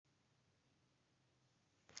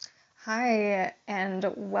Hi,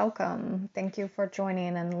 and welcome. Thank you for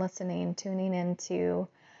joining and listening, tuning into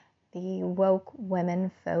the Woke Women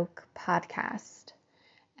Folk podcast.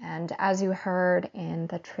 And as you heard in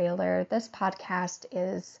the trailer, this podcast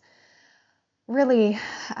is really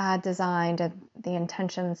designed, the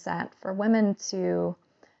intention set for women to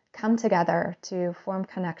come together to form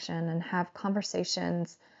connection and have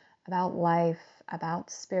conversations about life, about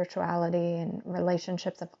spirituality and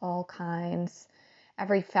relationships of all kinds,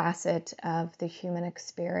 every facet of the human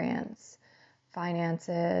experience,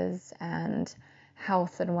 finances and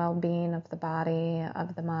health and well-being of the body,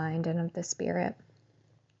 of the mind, and of the spirit.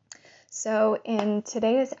 So in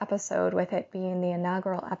today's episode, with it being the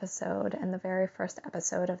inaugural episode and the very first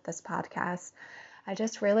episode of this podcast, I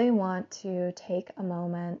just really want to take a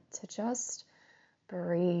moment to just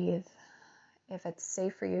breathe. If it's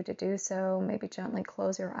safe for you to do so, maybe gently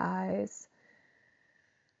close your eyes.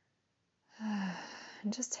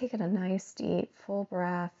 And just take in a nice, deep, full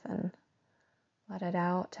breath and let it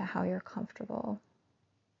out to how you're comfortable.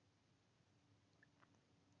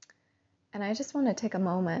 And I just want to take a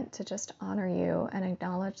moment to just honor you and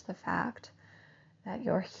acknowledge the fact that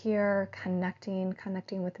you're here connecting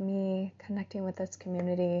with me, connecting with this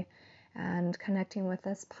community, and connecting with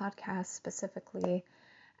this podcast specifically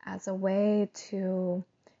as a way to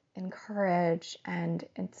encourage and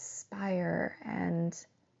inspire and,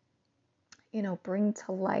 bring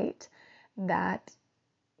to light that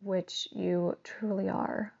which you truly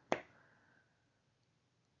are.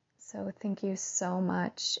 So thank you so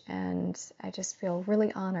much, and I just feel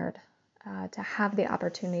really honored to have the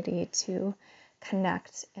opportunity to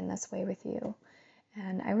connect in this way with you.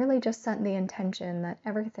 And I really just set the intention that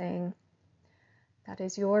everything that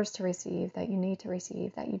is yours to receive, that you need to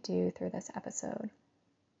receive, that you do through this episode.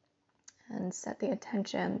 And set the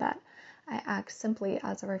intention that I act simply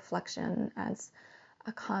as a reflection, as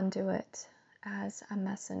a conduit, as a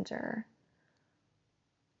messenger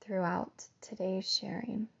throughout today's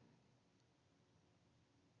sharing.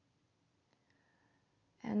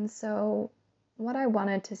 And so what I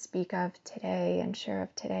wanted to speak of today and share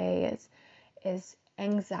of today is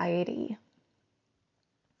anxiety,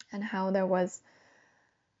 and how there was,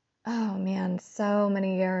 so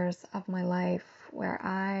many years of my life where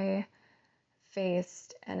I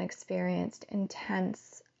faced and experienced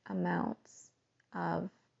intense amounts of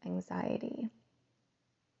anxiety.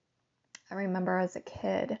 I remember as a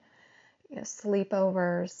kid,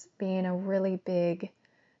 sleepovers being a really big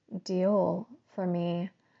deal for me,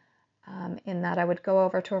 in that I would go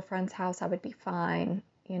over to a friend's house, I would be fine,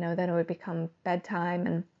 then it would become bedtime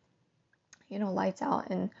and, lights out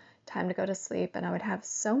and time to go to sleep, and I would have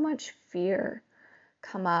so much fear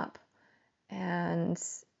come up. And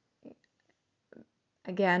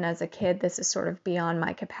again, as a kid, this is sort of beyond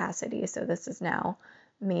my capacity, so this is now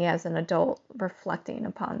me as an adult reflecting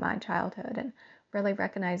upon my childhood and really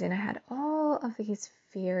recognizing I had all of these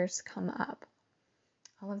fears come up,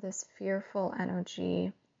 all of this fearful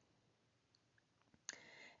energy,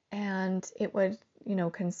 and it would,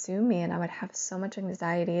 consume me, and I would have so much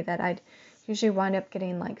anxiety that I'd usually wind up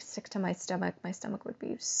getting sick to my stomach. My stomach would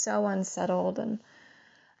be so unsettled, and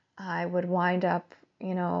I would wind up,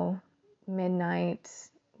 midnight,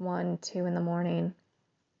 1, 2 in the morning,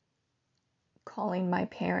 calling my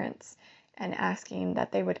parents and asking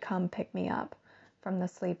that they would come pick me up from the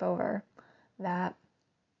sleepover, that,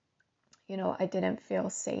 I didn't feel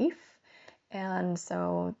safe. And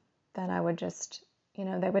so then I would just,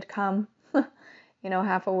 they would come,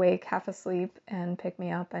 half awake, half asleep, and pick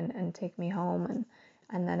me up and take me home.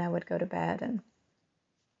 And then I would go to bed. And,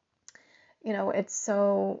 it's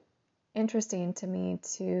so interesting to me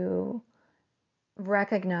to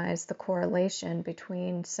recognize the correlation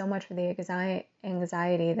between so much of the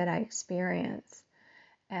anxiety that I experience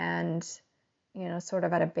and, sort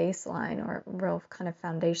of at a baseline or real kind of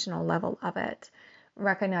foundational level of it,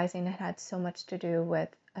 recognizing it had so much to do with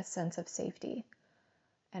a sense of safety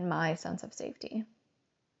and my sense of safety,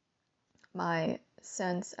 my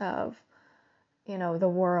sense of, the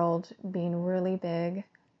world being really big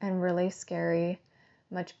and really scary,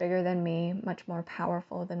 much bigger than me, much more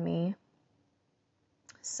powerful than me.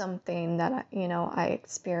 Something that, I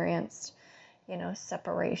experienced,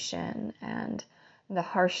 separation and the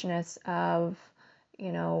harshness of,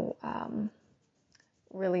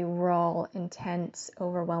 really raw, intense,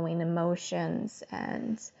 overwhelming emotions,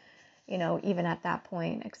 and, even at that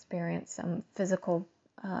point experienced some physical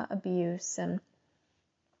abuse. And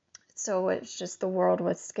so it's just, the world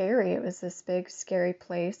was scary. It was this big, scary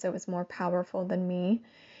place. It was more powerful than me.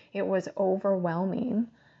 It was overwhelming.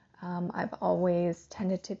 I've always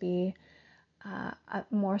tended to be a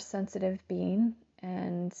more sensitive being,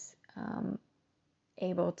 and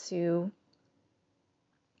able to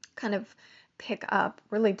kind of pick up,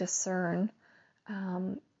 really discern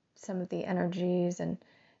some of the energies, and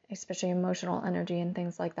especially emotional energy and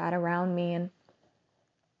things like that around me.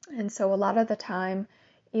 And so a lot of the time,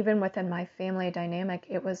 even within my family dynamic,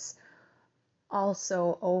 it was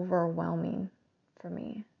also overwhelming for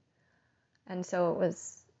me. And so it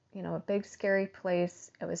was, a big scary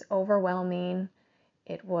place. It was overwhelming.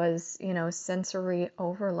 It was, sensory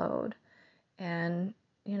overload, and,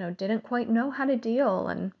 didn't quite know how to deal.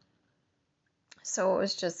 And so it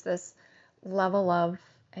was just this level of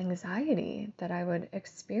anxiety that I would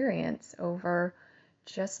experience over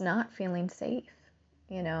just not feeling safe,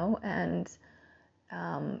 and,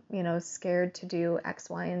 scared to do X,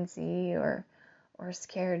 Y, and Z, or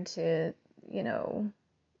scared to,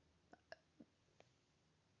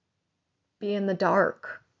 be in the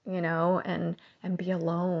dark, and be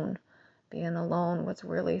alone. Being alone was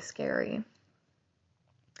really scary.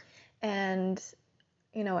 And,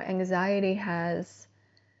 anxiety has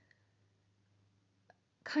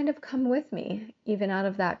kind of come with me, even out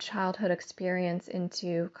of that childhood experience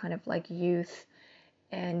into kind of like youth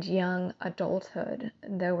and young adulthood.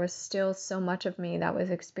 There was still so much of me that was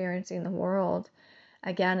experiencing the world,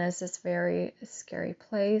 again, as this very scary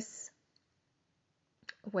place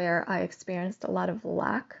where I experienced a lot of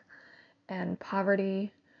lack and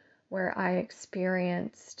poverty, where I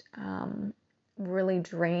experienced really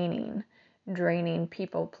draining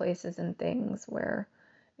people, places, and things, where,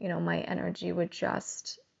 my energy would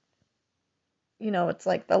just, it's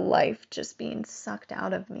like the life just being sucked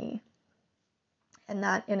out of me. And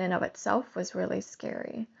that in and of itself was really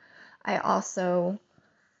scary. I also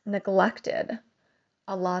neglected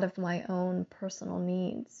a lot of my own personal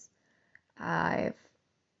needs. I've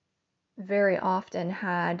very often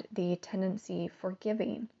had the tendency for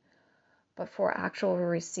giving, but for actual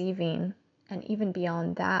receiving, and even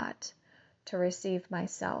beyond that, to receive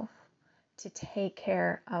myself, to take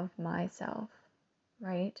care of myself,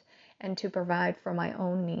 right? And to provide for my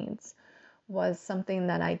own needs was something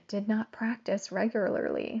that I did not practice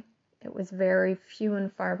regularly. It was very few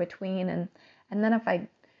and far between. And then if I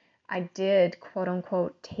did, quote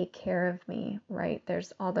unquote, take care of me, right?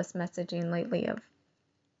 There's all this messaging lately of,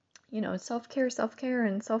 self-care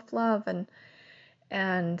and self-love.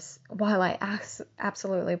 And while I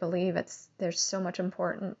absolutely believe there's so much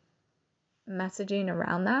important messaging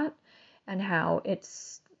around that, and how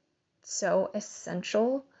it's so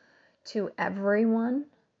essential to everyone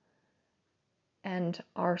and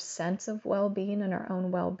our sense of well-being and our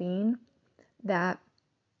own well-being, that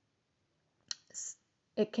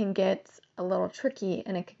it can get a little tricky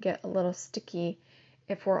and it can get a little sticky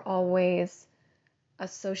if we're always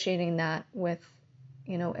associating that with,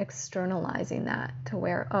 externalizing that to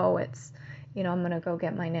where, it's, I'm going to go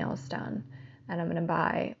get my nails done and I'm going to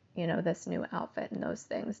buy, this new outfit and those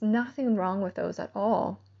things. Nothing wrong with those at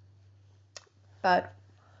all. But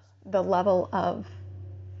the level of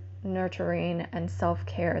nurturing and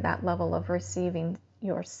self-care, that level of receiving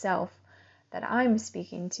yourself that I'm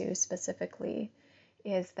speaking to specifically,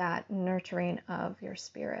 is that nurturing of your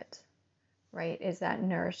spirit, right? Is that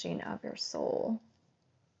nourishing of your soul.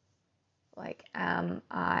 Like, am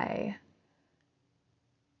I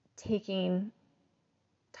taking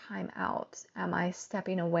time out? Am I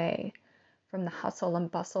stepping away from the hustle and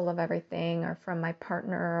bustle of everything, or from my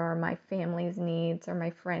partner or my family's needs or my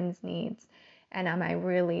friends' needs? And am I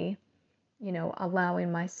really,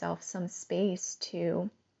 allowing myself some space to,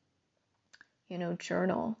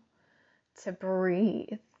 journal, to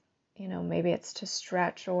breathe? Maybe it's to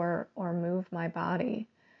stretch or move my body.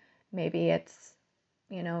 Maybe it's,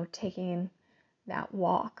 taking that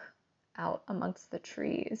walk out amongst the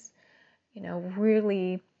trees,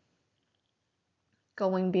 really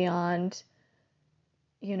going beyond,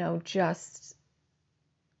 just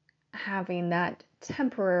having that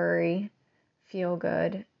temporary feel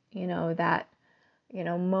good, that,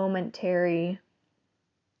 momentary,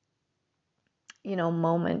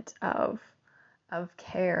 moment of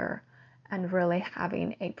care, and really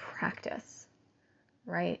having a practice,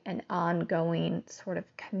 right? An ongoing sort of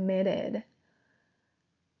committed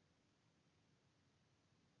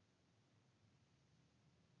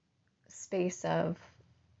space of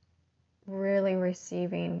really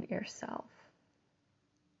receiving yourself.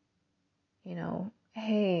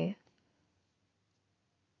 Hey,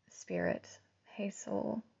 spirit, hey,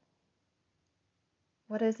 soul,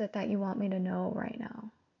 what is it that you want me to know right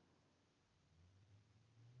now?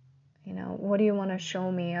 What do you want to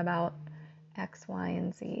show me about X, Y,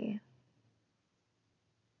 and Z?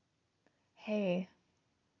 Hey,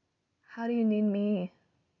 how do you need me?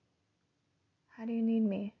 How do you need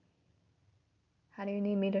me? How do you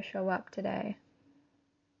need me to show up today?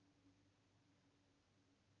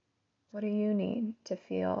 What do you need to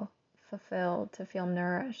feel fulfilled, to feel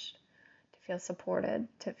nourished, to feel supported,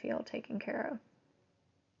 to feel taken care of?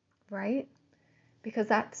 Right? Because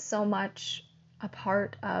that's so much a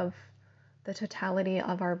part of the totality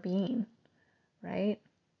of our being, right?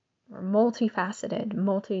 We're multifaceted,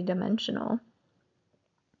 multidimensional.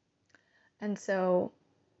 And so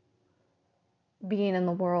being in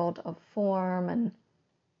the world of form and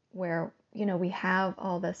where, we have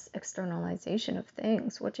all this externalization of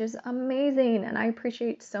things, which is amazing. And I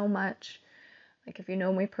appreciate so much. Like, if you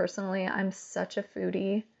know me personally, I'm such a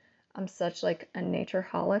foodie. I'm such like a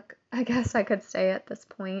nature-holic, I guess I could say at this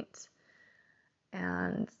point.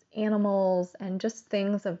 And animals and just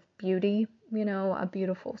things of beauty, a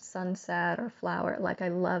beautiful sunset or flower. Like, I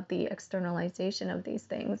love the externalization of these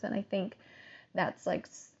things. And I think that's like,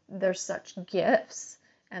 they're such gifts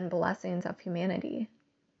and blessings of humanity.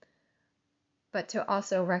 But to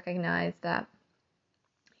also recognize that,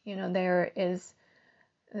 there is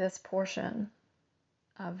this portion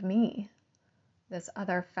of me, this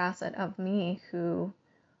other facet of me who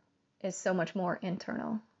is so much more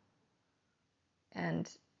internal and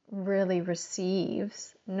really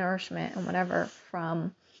receives nourishment and whatever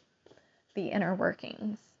from the inner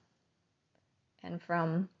workings and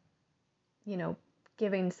from,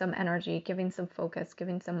 giving some energy, giving some focus,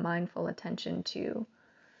 giving some mindful attention to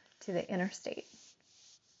the inner state,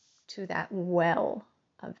 to that well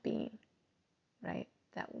of being, right?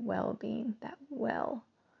 That well-being, that well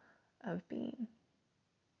of being.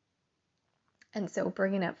 And so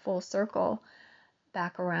bringing it full circle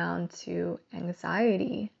back around to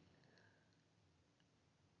anxiety,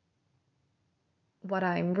 what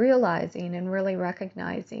I'm realizing and really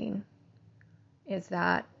recognizing is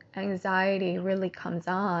that anxiety really comes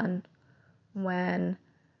on when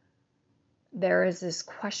there is this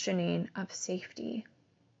questioning of safety,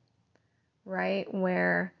 right?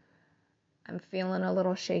 Where I'm feeling a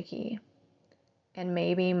little shaky and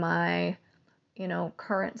maybe my,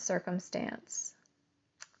 current circumstance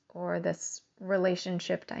or this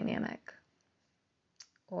relationship dynamic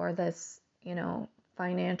or this,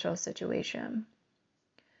 financial situation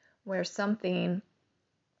where something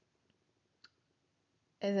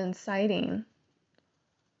is inciting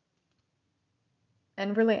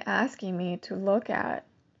and really asking me to look at,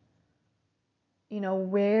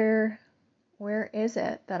 where is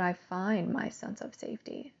it that I find my sense of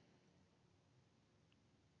safety?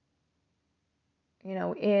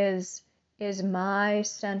 Is my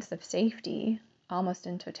sense of safety almost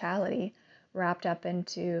in totality wrapped up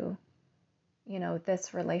into,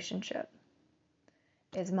 this relationship?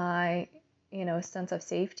 Is my, sense of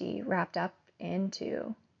safety wrapped up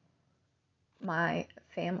into my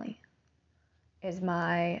family? Is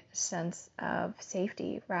my sense of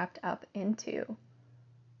safety wrapped up into,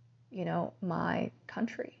 my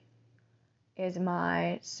country? Is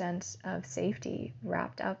my sense of safety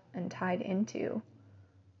wrapped up and tied into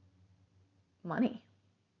money?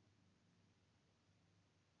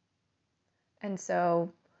 And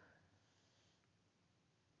so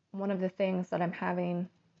one of the things that I'm having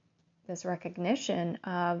this recognition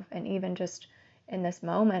of, and even just in this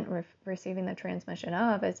moment receiving the transmission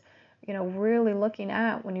of, is, really looking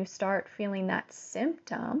at when you start feeling that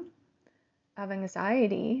symptom of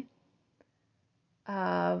anxiety,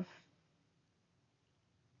 of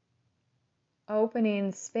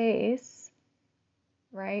opening space,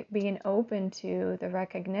 right? Being open to the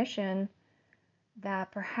recognition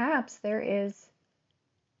that perhaps there is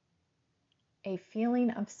a feeling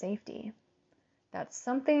of safety. That's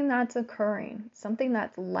something that's occurring, something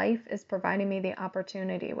that life is providing me the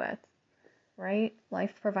opportunity with, right?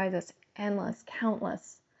 Life provides us endless,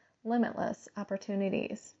 countless, limitless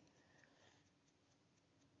opportunities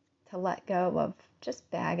to let go of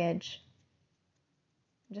just baggage,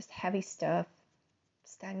 just heavy stuff,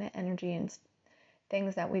 stagnant energy, and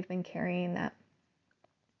things that we've been carrying that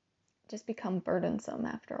just become burdensome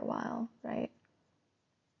after a while, right?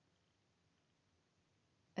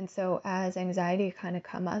 And so as anxiety kind of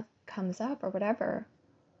comes up or whatever,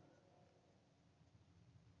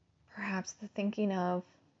 perhaps the thinking of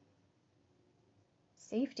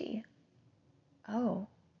safety. Oh,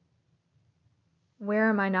 where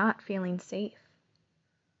am I not feeling safe?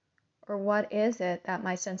 Or what is it that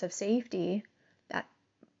my sense of safety, that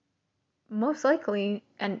most likely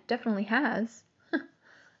and definitely has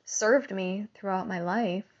served me throughout my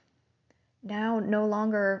life, now no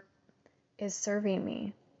longer is serving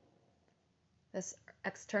me? This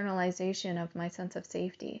externalization of my sense of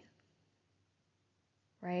safety,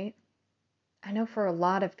 right? I know for a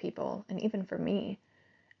lot of people, and even for me,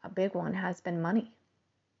 a big one has been money,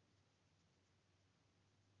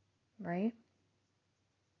 right?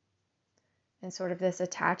 And sort of this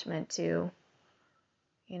attachment to,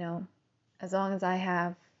 as long as I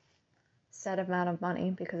have set amount of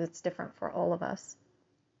money, because it's different for all of us,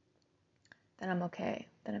 then I'm okay,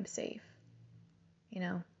 then I'm safe,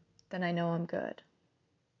 then I know I'm good.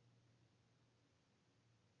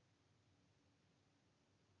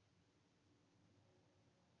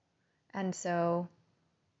 And so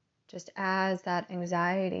just as that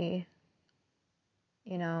anxiety,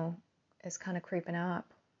 is kind of creeping up,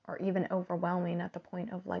 or even overwhelming at the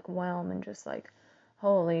point of like whelm and just like,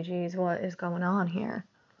 holy geez, what is going on here?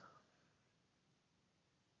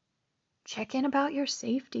 Check in about your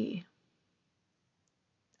safety.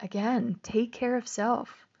 Again, take care of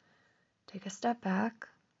self. Take a step back,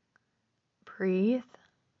 breathe,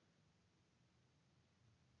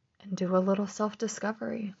 and do a little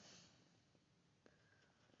self-discovery.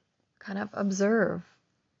 Kind of observe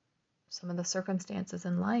some of the circumstances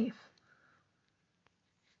in life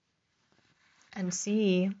and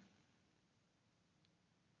see,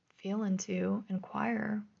 feel into,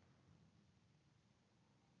 inquire.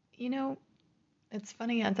 It's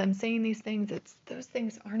funny, as I'm saying these things, those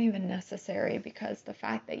things aren't even necessary, because the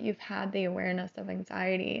fact that you've had the awareness of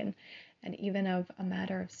anxiety and even of a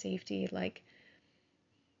matter of safety, like,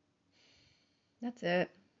 that's it.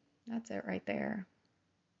 That's it right there.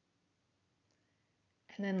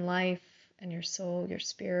 And then life and your soul, your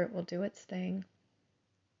spirit will do its thing.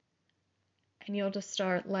 And you'll just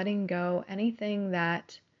start letting go anything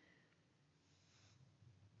that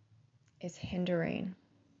is hindering,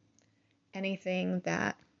 anything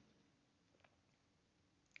that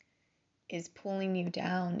is pulling you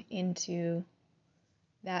down into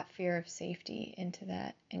that fear of safety, into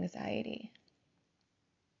that anxiety.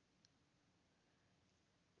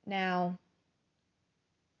 Now,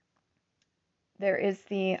 there is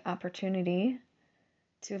the opportunity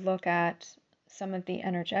to look at some of the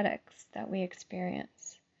energetics that we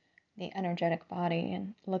experience, the energetic body,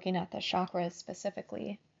 and looking at the chakras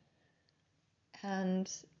specifically. And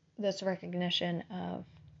this recognition of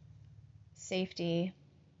safety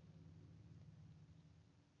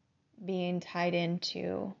being tied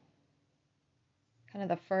into kind of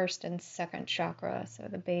the first and second chakra, so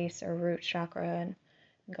the base or root chakra, and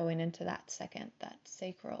going into that second, that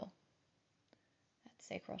sacral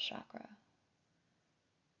chakra.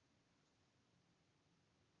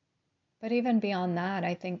 But even beyond that,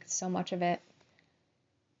 I think so much of it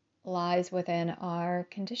lies within our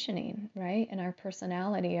conditioning, right? And our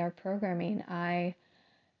personality, our programming. I,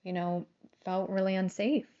 felt really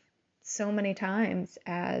unsafe so many times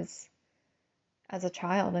as a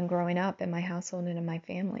child and growing up in my household and in my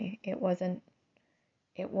family. It wasn't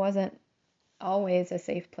always a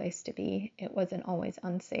safe place to be. It wasn't always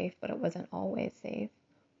unsafe, but it wasn't always safe.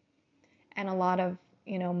 And a lot of,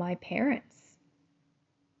 my parents'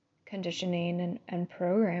 conditioning and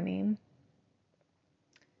programming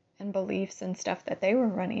and beliefs and stuff that they were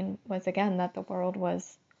running was, again, that the world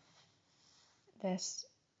was this,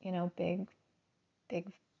 big,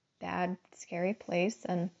 bad, scary place.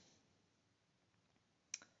 And,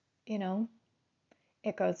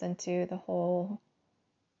 it goes into the whole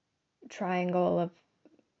triangle of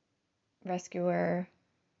rescuer,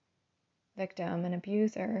 victim, and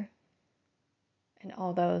abuser, and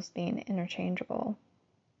all those being interchangeable.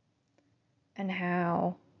 And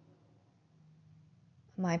how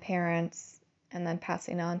my parents, and then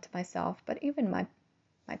passing on to myself, but even my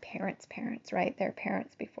parents' parents, right? Their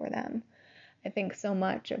parents before them. I think so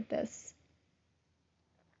much of this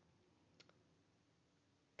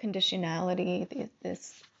conditionality,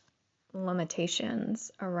 this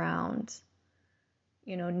limitations around,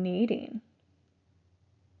 needing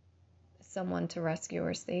someone to rescue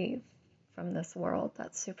or save from this world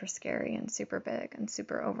that's super scary and super big and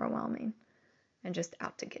super overwhelming and just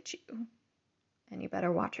out to get you. And you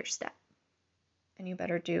better watch your step. And you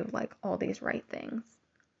better do like all these right things.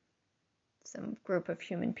 Some group of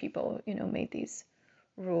human people, made these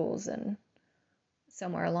rules, and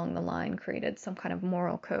somewhere along the line created some kind of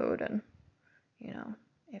moral code. And,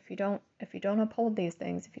 if you don't uphold these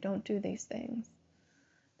things, if you don't do these things,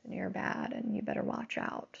 then you're bad and you better watch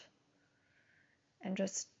out. And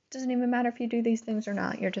just doesn't even matter if you do these things or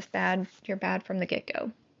not. You're just bad. You're bad from the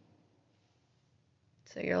get-go.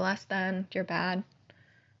 So you're less than, you're bad.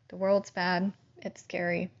 The world's bad. It's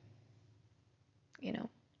scary.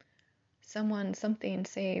 Someone, something,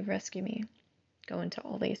 save, rescue me. Go into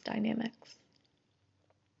all these dynamics.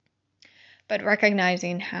 But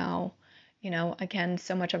recognizing how, again,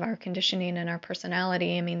 so much of our conditioning and our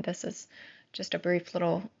personality, this is just a brief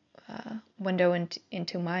little window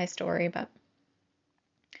into my story, but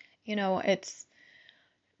it's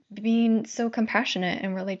being so compassionate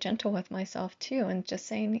and really gentle with myself too, and just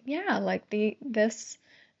saying, yeah, like this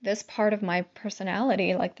part of my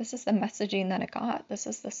personality, like this is the messaging that I got. This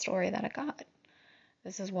is the story that I got.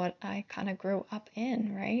 This is what I kind of grew up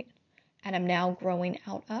in, right? And I'm now growing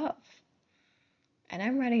out of. And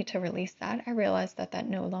I'm ready to release that. I realize that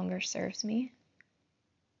no longer serves me.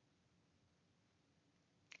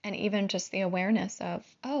 And even just the awareness of,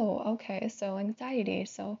 oh, okay, so anxiety,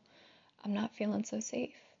 so I'm not feeling so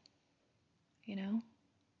safe,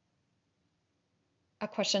 A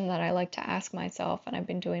question that I like to ask myself, and I've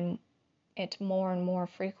been doing it more and more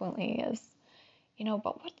frequently, is,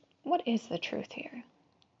 but what is the truth here?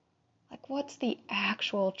 Like, what's the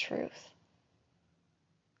actual truth?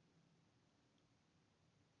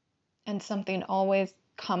 And something always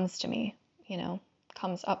comes to me,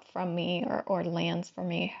 comes up from me or lands for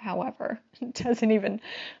me. However, it doesn't even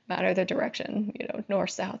matter the direction, north,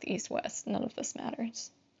 south, east, west, none of this matters.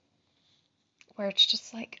 Where it's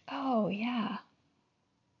just like, oh yeah,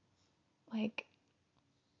 like,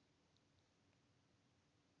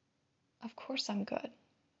 of course I'm good.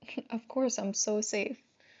 Of course I'm so safe.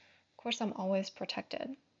 Of course I'm always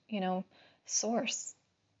protected. Source,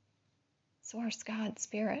 God,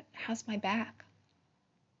 Spirit has my back.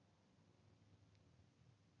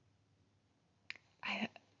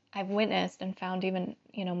 I've witnessed and found even,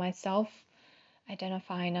 myself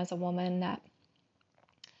identifying as a woman, that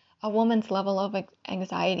a woman's level of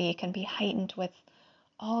anxiety can be heightened with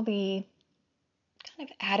all the kind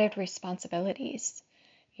of added responsibilities.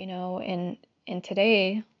 In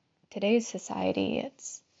today's society,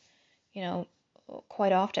 it's,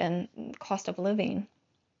 quite often cost of living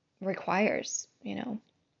requires,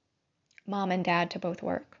 mom and dad to both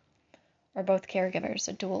work, or both caregivers,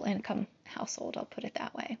 a dual income household, I'll put it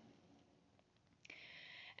that way.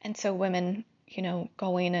 And so women,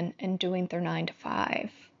 going and doing their 9 to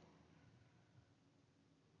 5,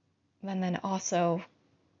 and then also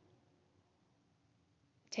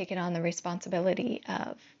taking on the responsibility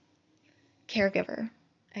of caregiver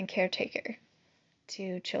and caretaker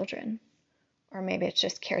to children, or maybe it's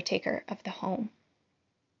just caretaker of the home,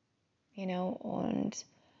 and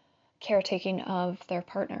caretaking of their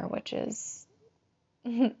partner, which is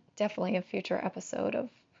definitely a future episode of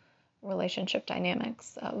relationship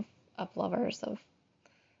dynamics of lovers, of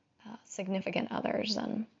significant others,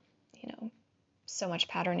 and so much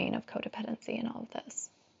patterning of codependency and all of this.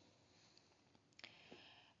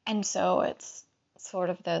 And so it's sort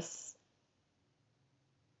of this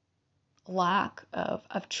lack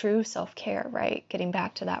of true self-care, right? Getting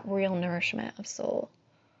back to that real nourishment of soul,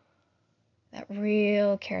 that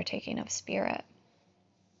real caretaking of spirit.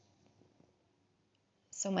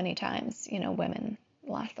 So many times, women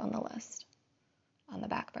last on the list, on the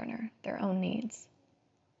back burner, their own needs.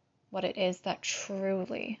 What it is that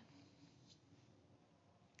truly,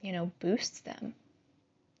 boosts them,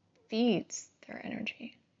 feeds their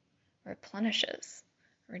energy, replenishes,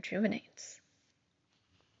 rejuvenates.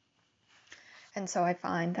 And so I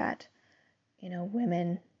find that,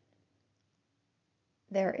 women,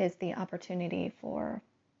 there is the opportunity for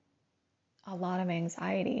a lot of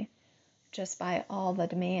anxiety just by all the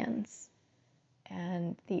demands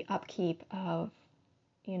and the upkeep of,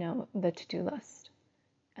 the to-do list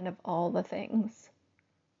and of all the things.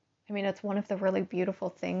 I mean, it's one of the really beautiful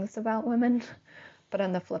things about women, but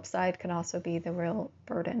on the flip side can also be the real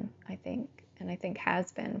burden, I think, and I think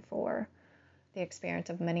has been for the experience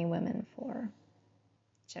of many women for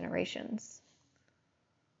generations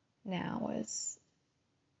now, is,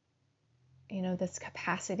 this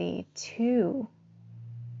capacity to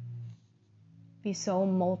be so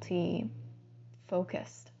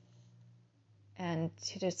multi-focused and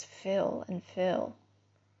to just fill,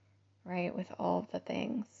 right, with all of the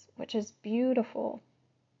things, which is beautiful.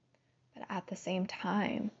 But at the same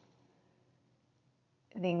time,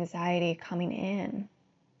 the anxiety coming in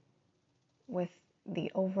with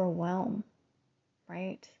the overwhelm,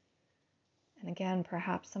 right? And again,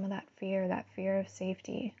 perhaps some of that fear of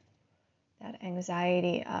safety, that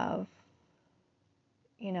anxiety of,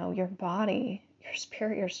 your body, your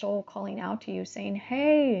spirit, your soul calling out to you saying,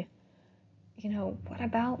 hey, what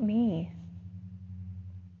about me?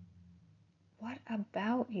 What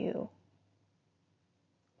about you?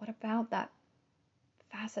 What about that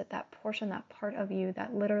facet, that portion, that part of you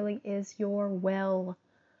that literally is your well-being,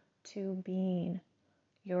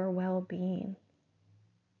 your well-being?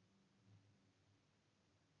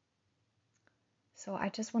 So I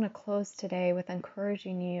just want to close today with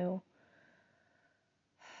encouraging you,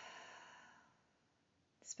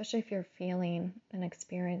 especially if you're feeling and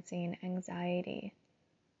experiencing anxiety,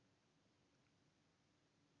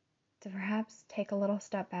 to perhaps take a little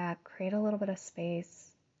step back, create a little bit of space,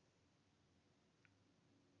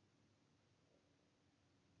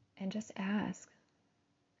 and just ask.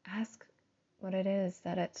 Ask what it is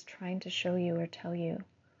that it's trying to show you or tell you.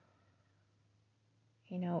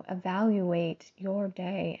 Evaluate your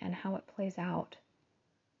day and how it plays out,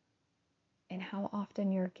 and how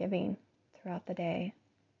often you're giving throughout the day,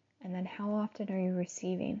 and then how often are you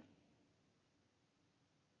receiving?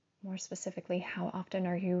 More specifically, how often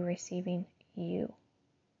are you receiving you?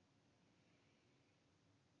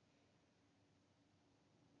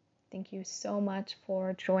 Thank you so much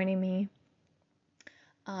for joining me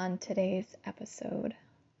on today's episode.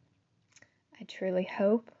 I truly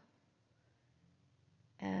hope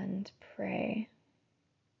and pray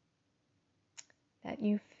that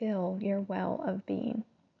you fill your well of being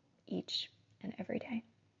each and every day.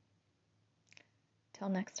 Till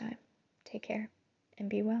next time, take care and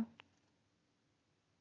be well.